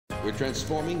We're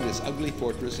transforming this ugly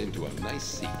fortress into a nice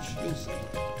siege. You'll see.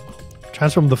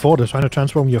 Transform the fortress, trying to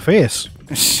transform your face.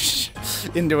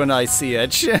 Into an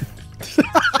ICH.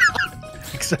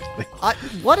 Exactly.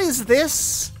 What is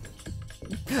this?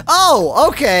 Oh,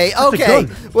 okay, okay.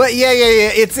 Well, yeah.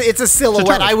 It's a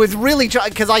silhouette. I was really trying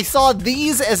because I saw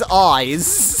these as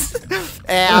eyes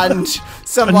and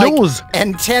some nose.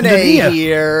 Antennae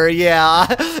here. Yeah.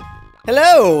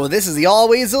 Hello, this is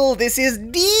Yahweasel. This is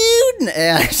Dune,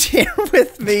 and here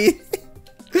with me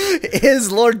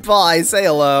is Lord Pi. Say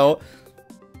hello.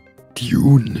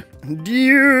 Dune.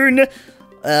 Dune.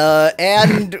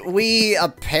 And we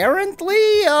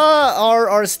apparently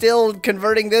are still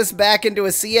converting this back into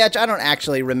a CH. I don't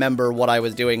actually remember what I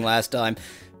was doing last time.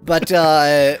 But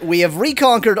we have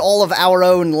reconquered all of our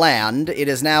own land. It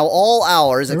is now all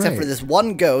ours, except for this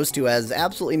one ghost who has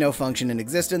absolutely no function in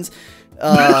existence.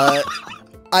 There's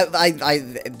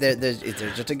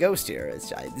just a ghost here.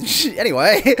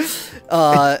 Anyway,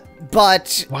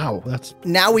 but wow, that's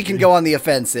now we can go on the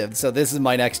offensive. So this is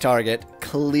my next target,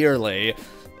 clearly.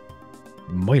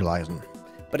 Moilizing.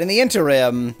 But in the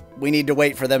interim, we need to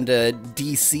wait for them to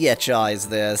de-CHize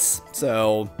this.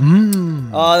 So,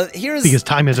 here's... Because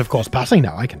time is, of course, passing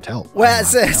now, I can tell. Well,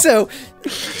 so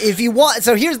if you want...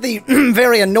 So here's the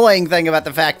very annoying thing about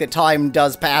the fact that time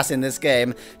does pass in this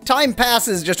game. Time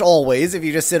passes just always if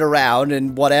you just sit around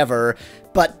and whatever.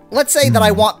 But let's say that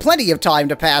I want plenty of time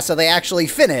to pass so they actually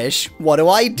finish. What do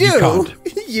I do? You can't.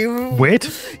 You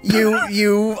wait.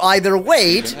 You either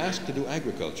wait. You've been asked to do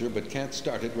agriculture, but can't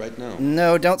start it right now.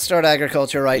 No, don't start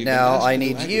agriculture right now. I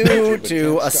need you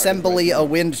to assemble a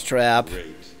wind trap.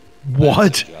 Great.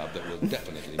 What?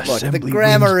 Look, the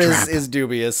grammar is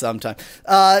dubious sometimes.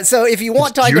 So if you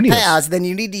want time to pass, then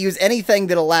you need to use anything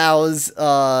that allows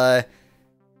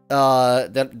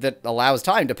that allows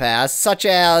time to pass, such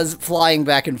as flying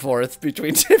back and forth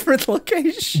between different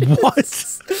locations. What?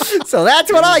 So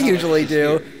that's what I usually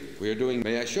do. We're doing.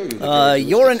 May I show you?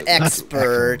 You're an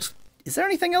expert. Is there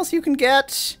anything else you can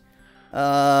get?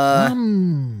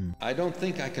 I don't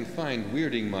think I can find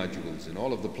weirding modules in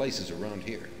all of the places around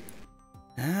here.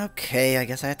 Okay, I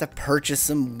guess I have to purchase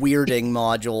some weirding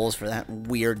modules for that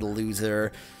weird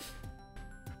loser.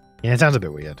 Yeah, it sounds a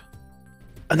bit weird.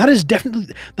 And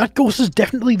that ghost is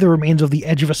definitely the remains of the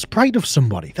edge of a sprite of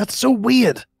somebody. That's so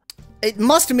weird. It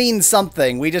must mean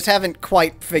something. We just haven't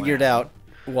quite figured out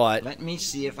what. Let me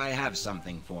see if I have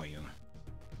something for you.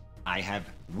 I have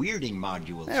weirding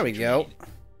modules. There we go.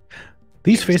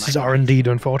 These faces are indeed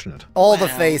unfortunate. All the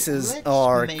faces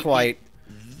are quite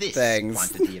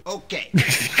things. Okay.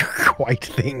 Quite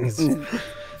things.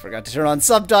 Forgot to turn on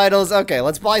subtitles. Okay,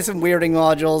 let's buy some weirding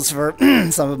modules for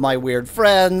some of my weird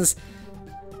friends.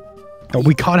 No,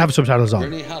 we can't have subtitles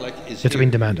on. It's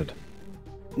been demanded.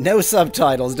 No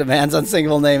subtitles demands on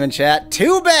single name in chat.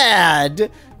 Too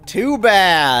bad. Too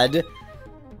bad.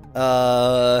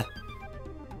 I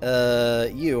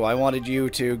wanted you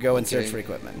to go and search for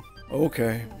equipment.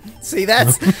 Okay. See,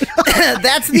 that's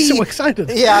that's the. He's so excited.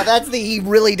 Yeah, that's the he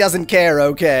really doesn't care.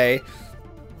 Okay.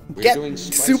 Get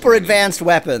super advanced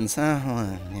weapons.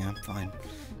 Yeah, fine.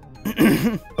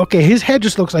 Okay, his head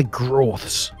just looks like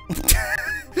growths.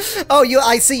 Oh,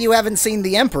 I see you haven't seen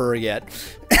the Emperor yet.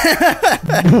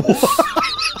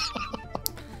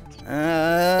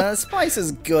 Spice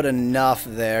is good enough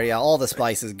there. Yeah, all the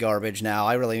spice is garbage now.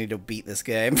 I really need to beat this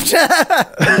game. I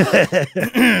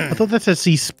thought that said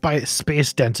see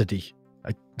space density.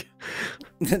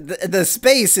 The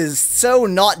space is so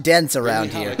not dense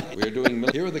around here.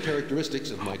 Here are the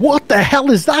characteristics of my... What the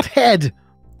hell is that head?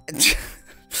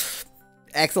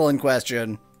 Excellent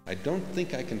question. I don't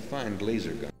think I can find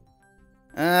laser gun.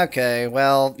 Okay,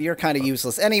 well, you're kind of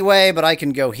useless anyway, but I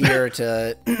can go here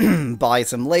to buy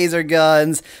some laser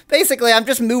guns. Basically, I'm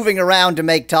just moving around to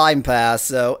make time pass,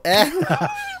 so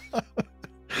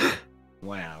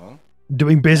Well,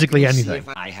 doing basically anything.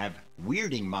 I have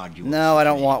weirding modules. No, I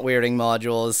don't want weirding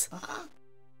modules.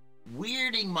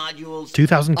 Weirding modules.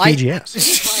 2,000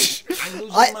 KGS. I'm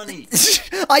losing money.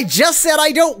 I just said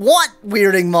I don't want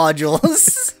weirding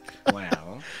modules.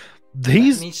 Well,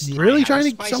 he's really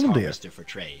trying to sell them to you. For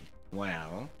trade.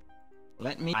 Well,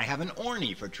 I have an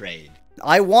Orny for trade.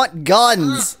 I want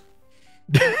guns.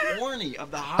 Orny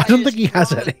of the highest. I don't think he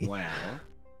has any. Well,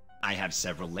 I have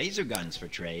several laser guns for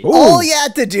trade. Ooh. All you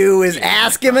have to do is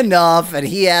ask him enough, and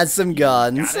he has some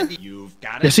guns. You've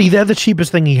got You see, they're the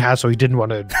cheapest thing he has, so he didn't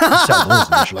want to sell those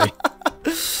initially.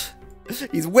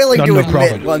 He's willing to admit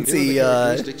problem. once he,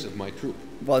 Of my troop.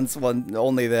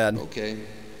 only then. Okay.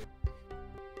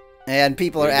 And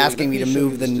people are asking me to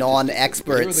move the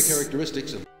non-experts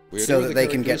so that they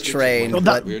can get trained. No,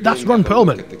 But that's Ron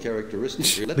Perlman.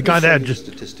 The guy there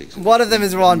just... one of them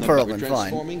is Ron Perlman,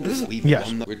 fine.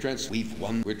 Yes. We're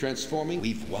transforming.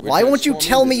 Why won't you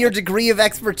tell me your degree of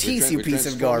expertise, you piece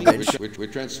of garbage? We're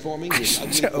transforming.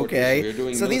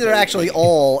 Okay, so these are actually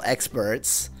all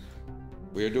experts.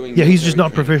 Yeah, he's just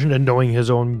not proficient in knowing his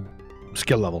own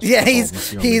skill levels. Yeah,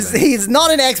 he's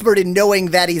not an expert in knowing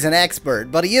that he's an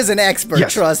expert, but he is an expert,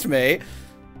 Yes. trust me.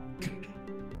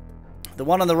 The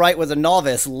one on the right was a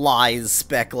novice, lies,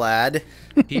 spec lad.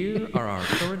 Here are our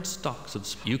current stocks of...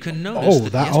 You can notice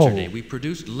that yesterday we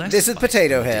produced less... This is spice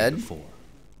Potato than the day Head. before.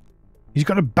 He's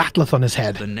got a bat'leth on his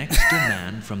head. The next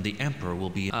demand from the Emperor will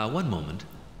be... one moment.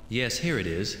 Yes, here it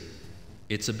is.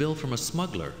 It's a bill from a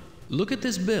smuggler. Look at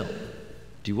this bill.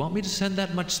 Do you want me to send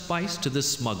that much spice to this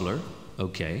smuggler?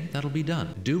 Okay, that'll be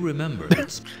done. Do remember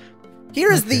it's...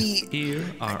 Here's the... Here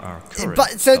are our current...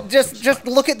 But so stocks of just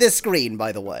look at this screen,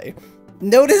 by the way.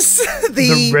 Notice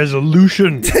The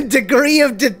resolution. degree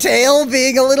of detail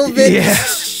being a little bit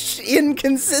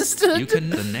inconsistent. You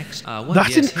can... The next... one,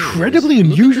 That's yes, here it is. incredibly Look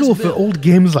at unusual this for bill. old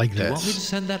games like Do you want me to this.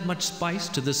 send that much spice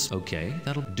to this? Okay,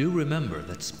 that'll... Do remember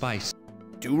that spice...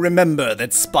 Do remember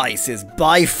that spice is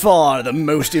by far the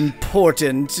most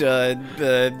important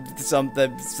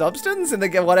substance in the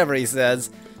whatever he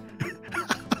says.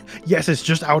 Yes, it's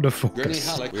just out of Gurney focus.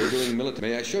 Halleck, we're doing military.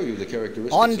 May I show you the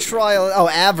characteristics? On of it? trial, oh,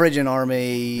 average in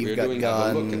army. You've We're got doing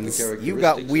have a look at the guns. characteristics You've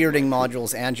got of weirding my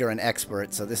modules, and you're an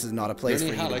expert, so this is not a place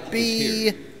Gurney for you Halleck to is be.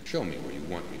 here. Show me where you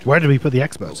want me to. Where do we put the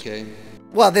experts? Okay.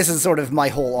 Well, this is sort of my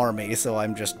whole army, so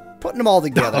I'm just putting them all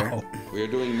together. Oh, We're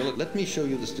doing Let me show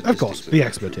you the statistics. of course, the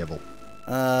expert table.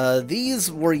 These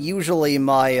were usually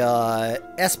my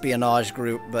espionage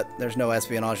group, but there's no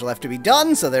espionage left to be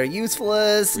done, so they're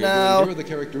useless now. Here are the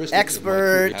characteristics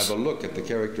Expert. of my troops. Have a look at the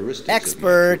characteristics. of my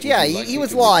Expert, troops. yeah, Would you like he me was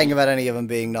to lying repeat? about any of them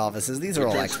being novices. These are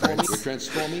all We're experts.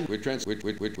 transforming. We're transforming.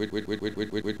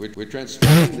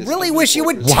 This Really wish you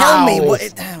would ugly tell me Wow. what.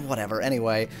 Whatever.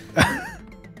 Anyway,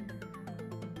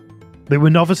 They were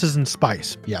novices in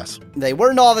spice, yes. they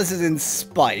were novices in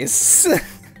spice.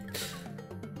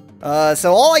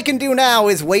 So all I can do now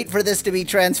is wait for this to be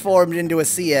transformed into a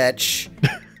CH.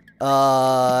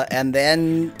 And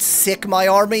then sick my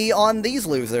army on these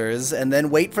losers, and then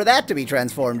wait for that to be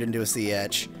transformed into a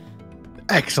CH.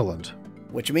 Excellent.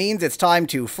 Which means it's time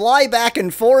to fly back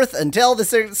and forth until the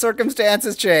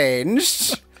circumstances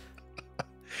change.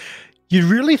 You'd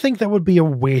really think there would be a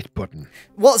wait button.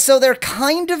 Well, so there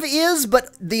kind of is,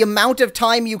 but the amount of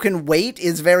time you can wait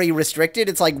is very restricted.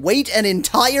 It's like, wait an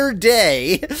entire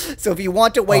day. So if you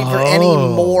want to wait for any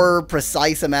more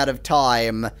precise amount of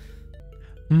time...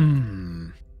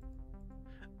 And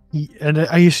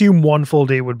I assume one full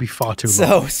day would be far too long.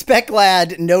 So, Spec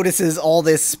Lad notices all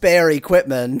this spare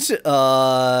equipment.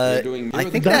 I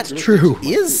think That's that true.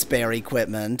 is spare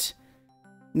equipment.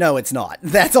 No, it's not.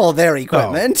 That's all their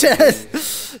equipment.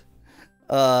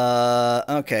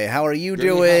 Okay, how are you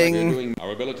doing?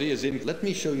 Our ability is in. Let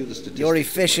me show you the statistics. You're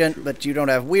efficient, but you don't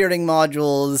have weirding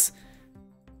modules.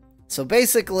 So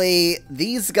basically,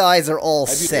 these guys are all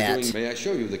set. May I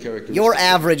show you the characteristics? You're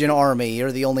average in army.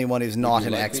 You're the only one who's not Would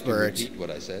an you like me to expert. repeat what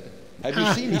I said? Have you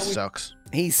seen He how we... sucks.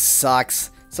 He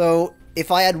sucks. So if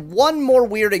I had one more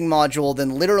weirding module,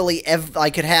 then literally I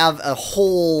could have a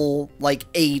whole, like,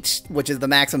 8, which is the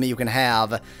maximum you can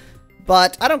have.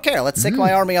 But I don't care. Let's sick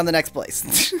my army on the next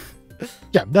place.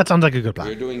 Yeah, that sounds like a good We're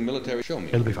plan. doing military. Show me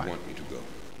It'll be where fine. you want me to go.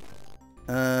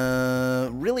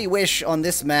 Really wish on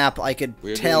this map I could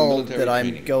We're doing tell military that I'm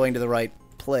training. going to the right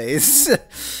place.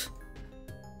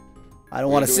 I don't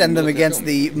We're want to doing send them military against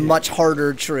the training. much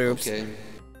harder troops. Okay.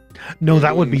 No, We're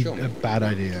that would be doing a bad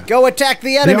idea. Go attack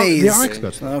the They are enemies!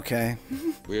 experts. Okay.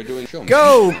 We're doing. Show me.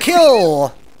 Go!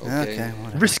 Kill! Okay. Okay,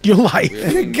 whatever. Risk your life. We're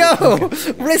doing Go!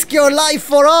 Risk your life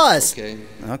for us! Okay.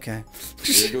 Okay.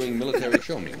 We're doing military.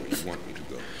 Show me where you want me to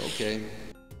go. Okay.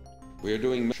 We're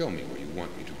doing. Show me where you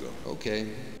want me to go. Okay.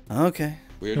 Okay.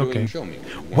 We're doing. Okay. Show me where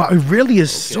you want. Wow, it really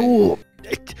is Okay. so...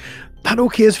 that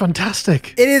okay is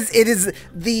fantastic.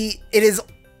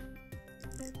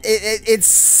 It's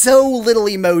so little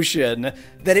emotion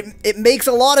that it makes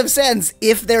a lot of sense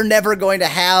if they're never going to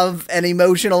have an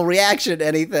emotional reaction to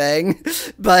anything.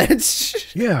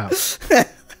 But Yeah.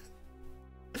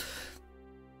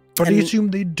 But I assume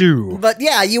they do. but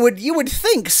yeah, you would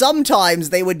think sometimes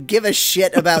they would give a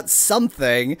shit about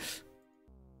something.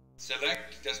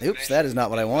 Oops, that is not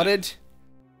what I wanted.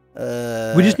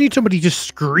 We just need somebody to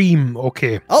scream,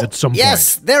 okay, Oh, at some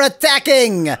yes, point. they're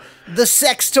attacking! The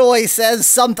sex toy says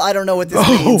something. I don't know what this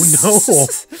means. Oh,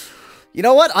 no. You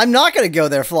know what? I'm not going to go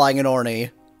there flying an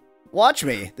Orny. Watch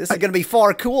me. This is going to be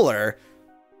far cooler.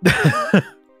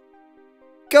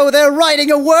 go there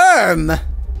riding a worm!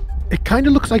 It kind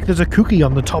of looks like there's a cookie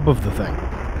on the top of the thing.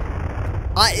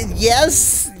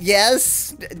 Yes.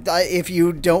 If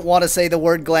you don't want to say the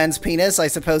word Glenn's penis, I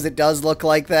suppose it does look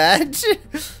like that.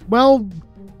 Well,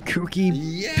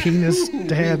 cookie, penis,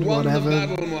 dead, whatever.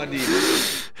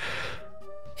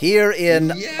 Here in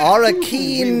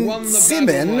Arrakis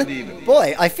Simon,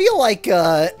 boy, I feel like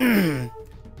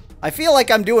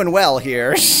I'm doing well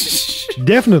here.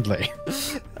 Definitely.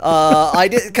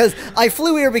 Because I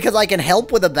flew here because I can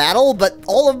help with a battle, but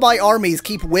all of my armies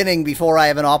keep winning before I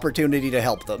have an opportunity to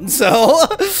help them. So.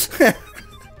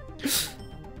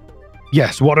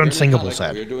 Yes, what Unsingable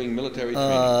said. We're doing military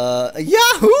training.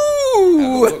 Yahoo!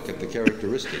 Have a look at the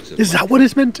characteristics of Is that what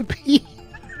it's meant to be?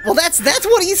 Well, that's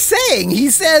what he's saying. He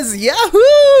says,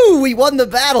 "Yahoo! We won the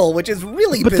battle," which is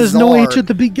really But bizarre. there's no H at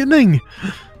the beginning.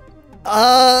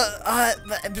 Well, I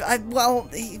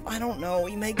don't know.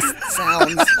 He makes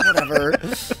sounds. Whatever.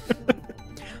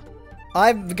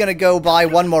 I'm gonna go buy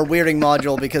one more weirding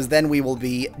module because then we will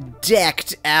be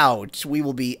decked out. We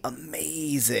will be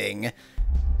amazing.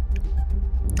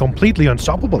 Completely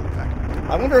unstoppable, in fact.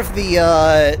 I wonder if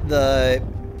the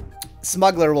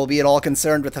smuggler will be at all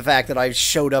concerned with the fact that I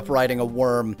showed up riding a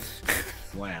worm.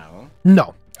 Well, No,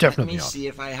 let definitely me not. see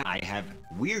if I have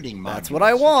weirding modules. That's what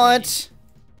I want.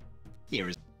 Here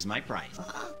is my price.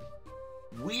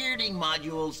 Weirding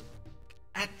modules.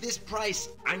 At this price,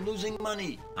 I'm losing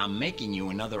money. I'm making you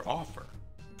another offer.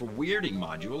 For weirding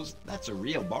modules, that's a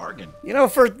real bargain. You know,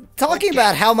 for talking Okay.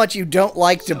 about how much you don't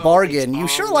like to So bargain, it's you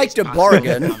sure always like to possible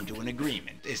bargain. to come to an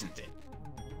agreement, isn't it?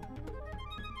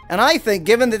 And I think,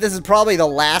 given that this is probably the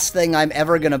last thing I'm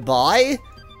ever gonna buy,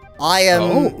 I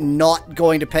am not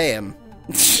going to pay him.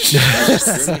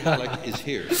 Journey Halleck is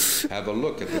here. Have a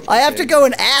look at the I have to go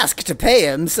and ask to pay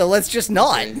him, so let's just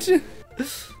not.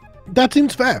 That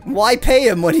seems fair. Why pay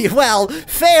him when he, well,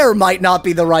 fair might not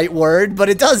be the right word, but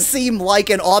it does seem like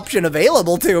an option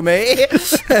available to me.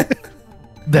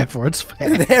 Therefore, it's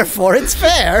fair. Therefore, it's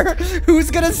fair. Who's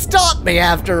gonna stop me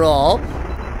after all?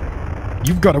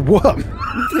 You've got a worm.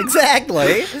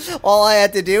 Exactly. All I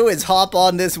had to do is hop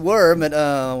on this worm and,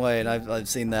 oh, wait, I've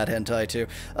seen that hentai too.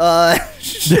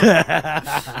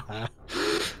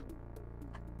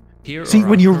 Here See, are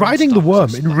when our you're current riding the stocks worm,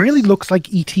 of it spice. really looks like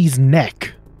E.T.'s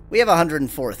neck. We have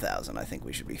 104,000. I think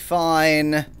we should be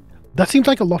fine. That seems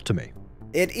like a lot to me.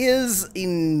 It is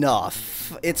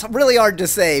enough. It's really hard to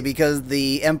say because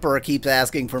the Emperor keeps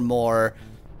asking for more.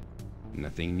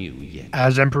 Nothing new yet.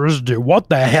 As emperors do. What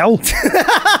the hell?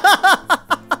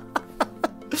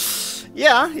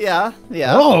 Yeah.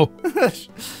 Oh!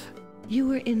 You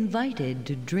were invited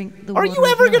to drink the Are water you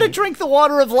ever of gonna life. drink the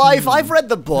water of life? I've read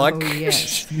the book. Oh,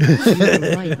 yes. You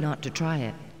were right not to try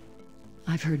it.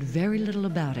 I've heard very little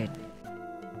about it.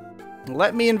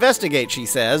 Let me investigate, she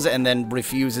says, and then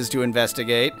refuses to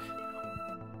investigate.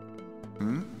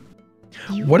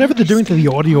 You Whatever they're doing to the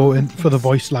understand audio all and of for the this.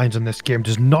 voice lines in this game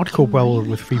does not cope well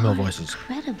with female voices.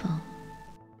 Incredible.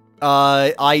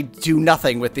 I do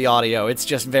nothing with the audio. It's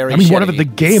just very I mean, shitty. whatever the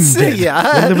game did. Yeah.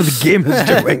 Whatever the game is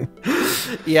doing.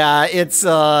 Yeah, it's,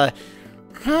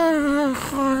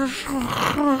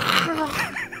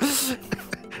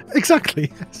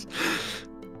 Exactly.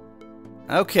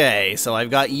 Okay, so I've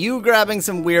got you grabbing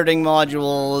some weirding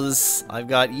modules. I've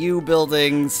got you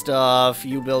building stuff,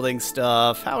 you building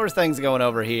stuff. How are things going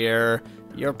over here?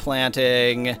 You're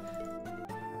planting.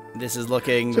 This is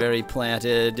looking very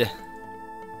planted.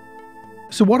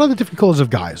 So what are the different colors of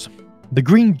guys? The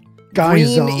green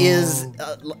guys Green are... is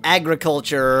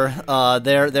agriculture.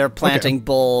 They're planting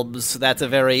bulbs. That's a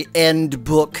very end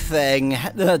book thing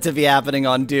to be happening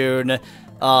on Dune.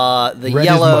 The Red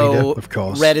yellow, is Moida, of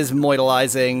course. Red is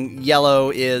moidalizing.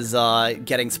 Yellow is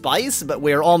getting spice, but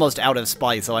we're almost out of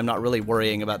spice, so I'm not really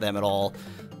worrying about them at all.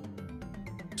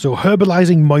 So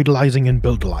herbalizing, moidalizing, and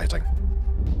buildalizing.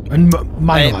 And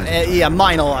minalizing. Yeah,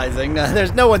 minalizing.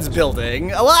 There's no one's building.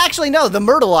 Well, actually, no. The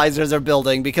myrtleizers are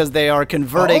building because they are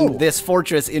converting Oh. this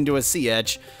fortress into a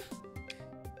siege.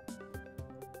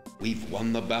 We've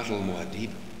won the battle,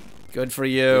 Muad'Dib. Good for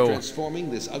We're you. transforming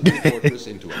this ugly fortress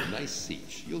into a nice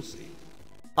siege. You'll see.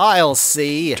 I'll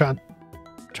see.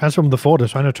 Transform the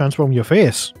fortress, trying to transform your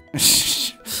face.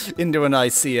 Into a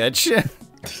nice siege.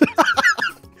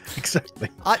 Exactly.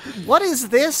 What is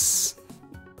this?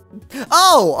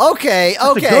 Oh, okay.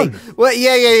 a gun. Well,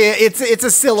 yeah. It's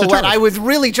a silhouette. turret. I was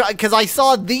really trying because I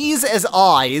saw these as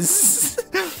eyes,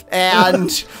 and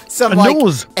some A like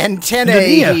nose. antennae And an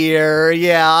ear. here,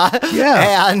 yeah.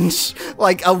 Yeah. And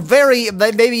like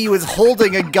maybe he was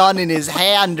holding a gun in his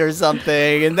hand or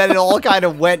something, and then it all kind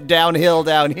of went downhill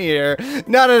down here.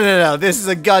 No, this is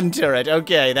a gun turret.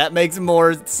 Okay, that makes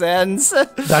more sense.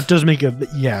 That does make it,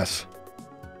 yes.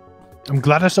 I'm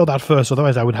glad I saw that first,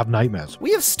 otherwise I would have nightmares.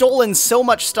 We have stolen so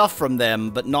much stuff from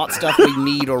them, but not stuff we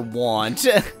need or want.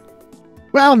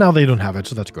 Well, now they don't have it,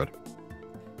 so that's good.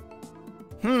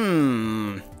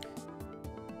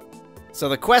 So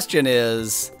the question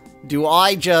is, do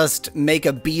I just make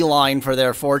a beeline for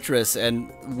their fortress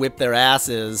and whip their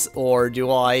asses, or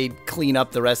do I clean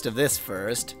up the rest of this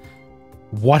first?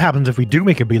 What happens if we do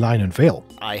make a beeline and fail?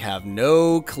 I have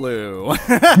no clue.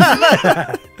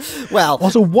 Well,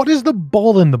 Also, what is the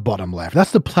ball in the bottom left?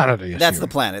 That's the planet, I assume. that's the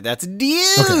planet. That's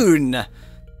Dune. Okay.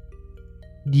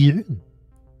 Yeah.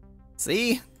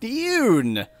 See?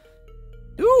 Dune.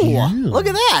 Ooh, Dune. look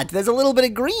at that. There's a little bit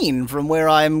of green from where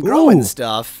I'm growing Ooh.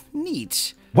 stuff.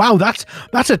 Neat. Wow, that's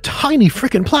a tiny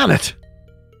freaking planet.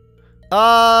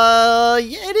 Yeah,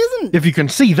 it isn't. If you can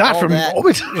see that All from that-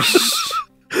 orbit.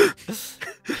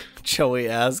 Joey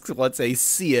asks, what's a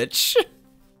sietch?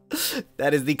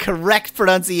 That is the correct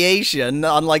pronunciation,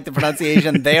 unlike the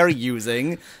pronunciation they're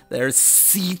using. They're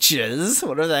sieches.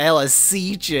 What the hell is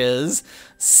sieches?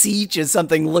 Siege is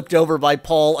something looked over by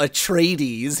Paul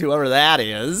Atreides, whoever that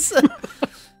is.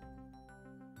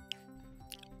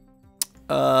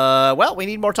 Well, we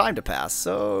need more time to pass,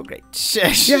 so great.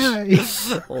 Yay.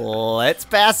 Let's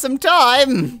pass some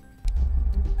time.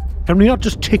 Can we not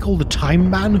just tickle the time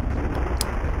man?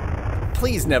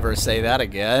 Please never say that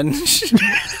again.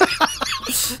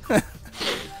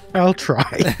 I'll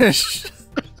try.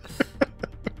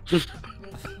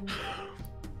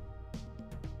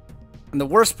 And the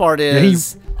worst part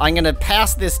is, I'm gonna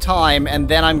pass this time, and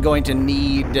then I'm going to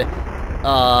need,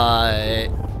 right,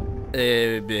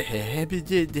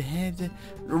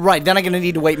 then I'm gonna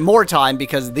need to wait more time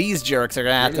because these jerks are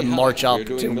gonna have to march up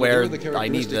to where I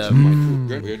need them.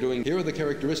 Here are the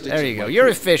characteristics. There you go. You're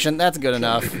efficient. That's good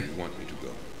enough. Where you want me to go.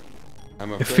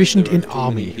 I'm afraid Efficient there are in too many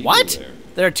army. people What? there.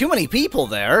 There are too many people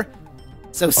there.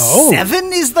 So Oh.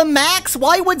 7 is the max?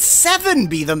 Why would 7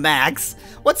 be the max?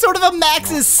 What sort of a max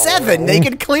is 7? They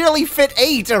could clearly fit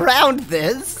 8 around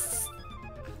this.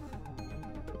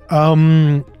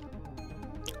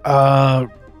 I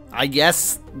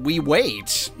guess we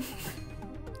wait.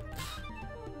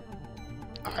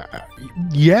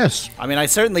 Yes. I mean, I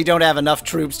certainly don't have enough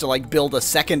troops to, like, build a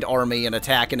second army and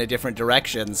attack in a different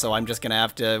direction, so I'm just gonna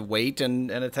have to wait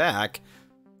and attack.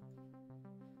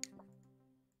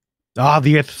 Ah,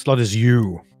 the 8th slot is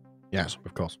you. Yes,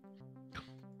 of course.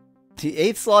 The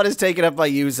 8th slot is taken up by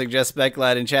you, suggests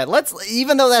Speclad in chat.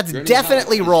 Even though that's Journey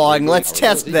definitely high. wrong, Here let's are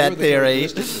test the- that here are the theory.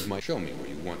 characteristics of my- Show me where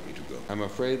you want me to go. I'm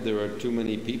afraid there are too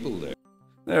many people there.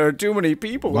 There are too many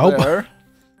people Well, there.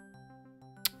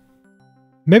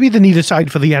 Maybe they need a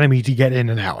side for the enemy to get in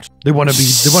and out. They want to be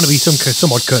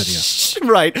somewhat courteous.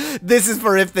 Right. This is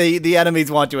for if the enemies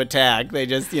want to attack. They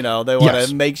just, they want to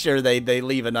Yes. make sure they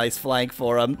leave a nice flank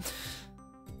for them.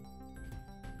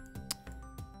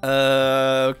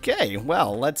 Okay,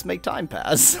 well, let's make time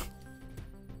pass.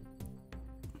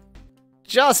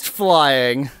 Just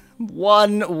flying.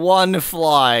 One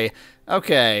fly.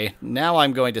 Okay, now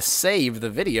I'm going to save the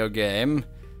video game.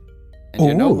 And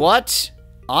you know Ooh. what?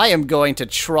 I am going to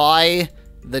try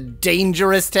the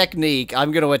dangerous technique.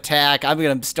 I'm going to attack. I'm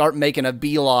going to start making a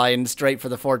beeline straight for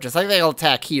the fortress. I think I'll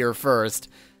attack here first.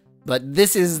 But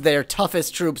this is their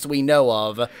toughest troops we know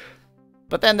of.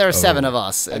 But then there are 7 of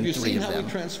us Have and you 3 seen of how them.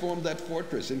 we transformed that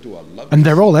fortress into a lovely... And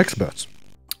they're all experts.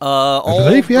 All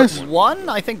believe, but yes. one?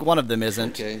 I think one of them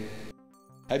isn't. Okay.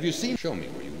 Have you seen... Show me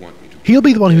where you want me to go. He'll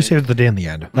be the one who saves the day in the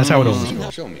end. That's how it always Seen how-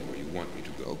 goes. Show me where you want me to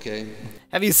go. Okay.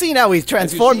 Have you seen how we've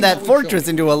transformed seen that how we fortress showed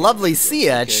into a it? lovely Okay.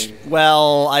 sietch?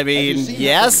 Well, I mean, seen how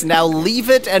yes, we- now leave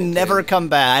it and never come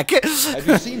back. Have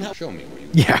you seen how... Show me where you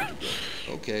want Yeah. me to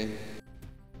go. Okay.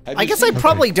 Have I you guess I seen-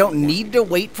 probably don't need to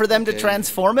wait for them to Okay.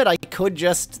 transform it. I could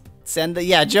just send the...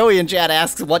 Yeah, Joey in chat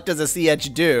asks, what does a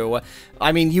sietch do?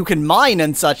 I mean, you can mine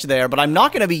and such there, but I'm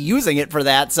not going to be using it for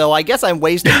that, so I guess I'm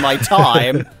wasting my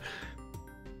time.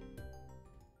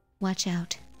 Watch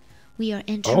out. We are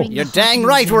entering You're the dang Harkonnen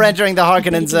right we're zone. entering the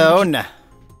Harkonnen zone.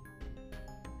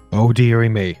 Oh, dearie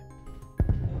me.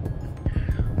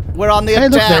 We're on the Hey,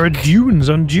 look, there are attack. dunes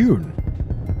on Dune.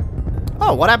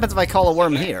 Oh, what happens if I call a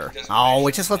worm here? Oh,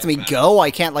 it just lets me go?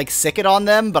 I can't, like, sick it on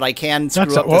them, but I can screw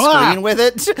That's up the screen with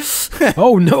it?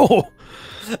 Oh, no.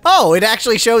 Oh, it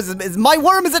actually shows my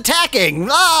worm is attacking!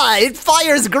 Ah, it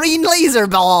fires green laser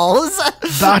balls!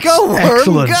 That's Go, worm,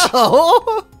 excellent.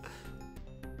 go!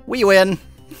 We win.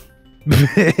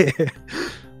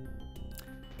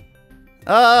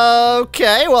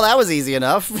 Okay, well that was easy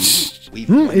enough. We've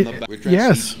won the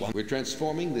yes. We're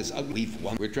transforming this. We've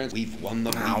won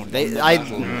the. Wow,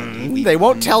 they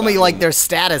won't tell me like their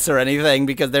status or anything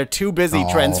because they're too busy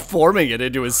transforming it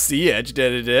into a siege.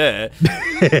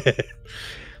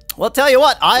 Well, tell you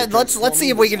what, let's see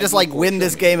if we can just like win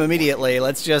this game immediately.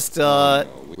 Let's just wait,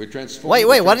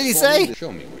 what did he say?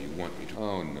 Show me where you want me to.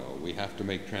 Oh no, we have to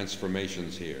make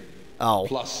transformations here. Oh.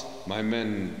 Plus, my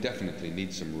men definitely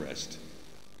need some rest.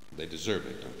 They deserve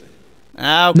it, don't they?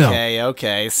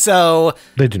 Okay. So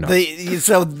they do not.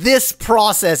 So this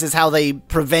process is how they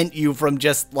prevent you from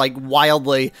just like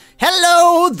wildly,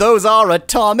 hello, those are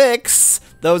atomics.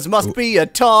 Those must be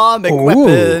atomic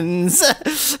weapons.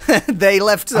 They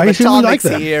left some atomics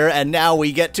here, and now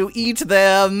we get to eat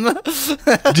them.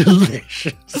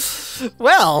 Delicious.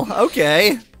 Well,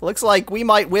 okay. Looks like we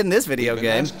might win this video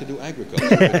game. Asked to do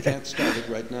agriculture, but I can't start it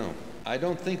right now. I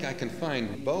don't think I can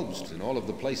find bulbs in all of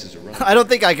the places around. I don't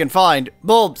think I can find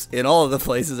bulbs in all of the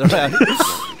places around.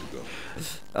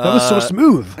 That was so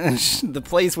smooth. The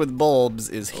place with bulbs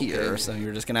is here, so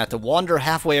you're just gonna have to wander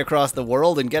halfway across the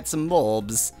world and get some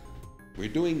bulbs. We're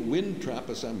doing wind trap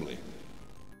assembly.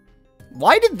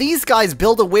 Why did these guys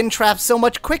build a wind trap so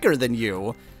much quicker than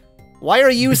you? Why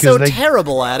are you so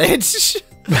terrible at it?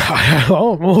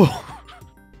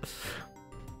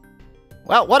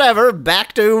 Well, whatever.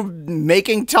 Back to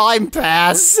making time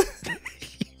pass.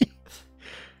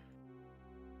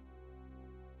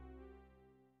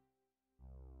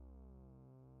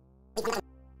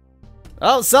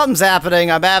 Oh, something's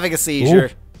happening. I'm having a seizure.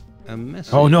 A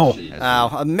message. Oh no!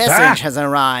 A message has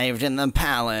arrived in the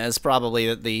palace.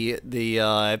 Probably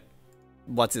the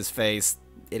what's his face?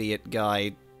 Idiot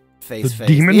guy. The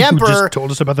demon the Emperor who just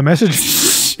told us about the message.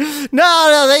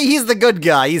 No, he's the good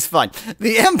guy. He's fine.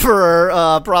 The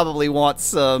Emperor probably wants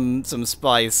some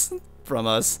spice from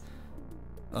us.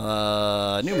 New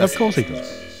message. Of course he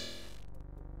does.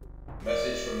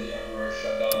 Message from the Emperor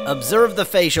shut down. Observe the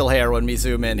facial hair when we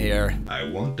zoom in here. I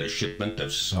want a shipment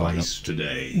of spice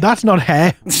today. That's not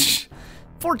hair.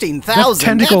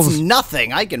 14,000. That's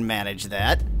nothing. I can manage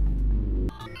that.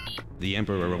 The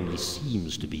Emperor only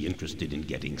seems to be interested in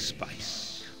getting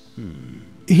spice.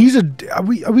 He's a. Are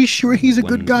we sure he's a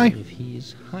good guy? If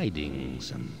he's hiding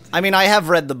something. I mean, I have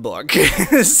read the book,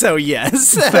 so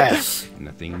yes. Fair.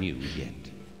 Nothing new yet.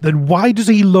 Then why does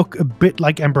he look a bit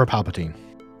like Emperor Palpatine?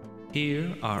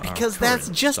 Here are because our that's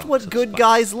current just stocks what of good spice.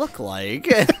 guys look like.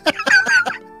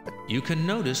 You can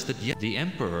notice that the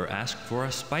Emperor asked for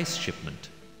a spice shipment.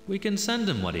 We can send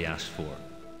him what he asked for.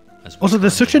 Also,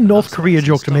 there's such a North Korea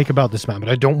joke to make about this man, but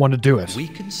I don't want to do it. We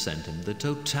can send him the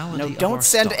totality No, of don't our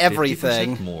send stock,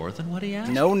 everything. 50% more than what he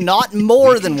asked. No, not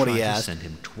more than what We he can try to asked. send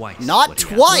him twice. Not what he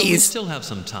asked. twice? Well, we still have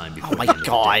some time before. Oh my the end of the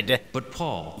God. day. But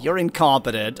Paul, You're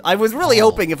incompetent. I was really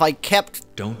hoping if I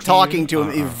kept Don't talking to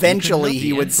fear. him, eventually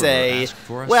he would say,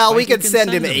 well, we could send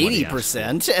him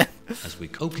 80%. As we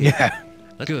okay. Yeah.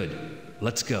 Good.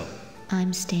 Let's go.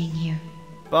 I'm staying here.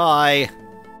 Bye.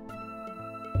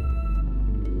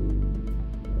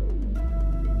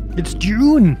 It's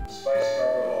June.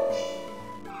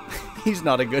 He's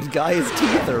not a good guy. His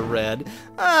teeth are red.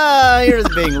 Ah, you're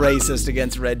just being racist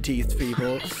against red-teethed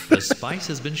people. The spice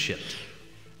has been shipped.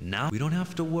 Now we don't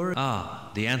have to worry.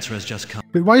 Ah, the answer has just come.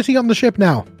 Wait, why is he on the ship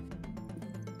now?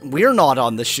 We're not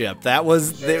on the ship. That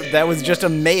was just a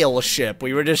mail ship.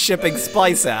 We were just shipping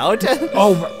spice out.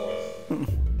 Oh.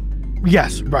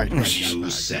 Yes, right. You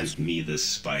sent me the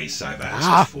spice I've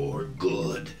asked for.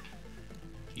 Good.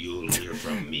 You'll hear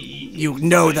from me. You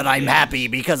know that I'm happy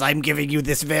because I'm giving you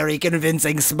this very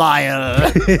convincing smile.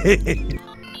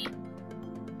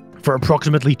 For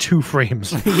approximately 2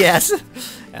 frames. Yes.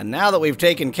 And now that we've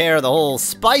taken care of the whole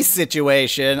spice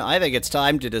situation, I think it's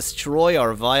time to destroy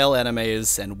our vile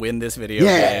enemies and win this video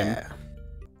game.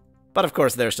 But of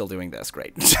course, they're still doing this.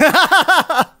 Great.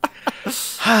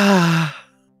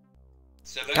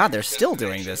 God, they're still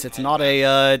doing this. It's not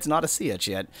a siege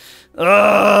yet.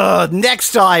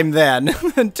 Next time then.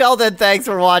 Until then, thanks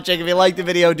for watching. If you liked the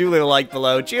video, do leave a like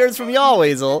below. Cheers from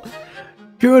Yahweasel.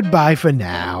 Goodbye for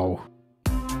now.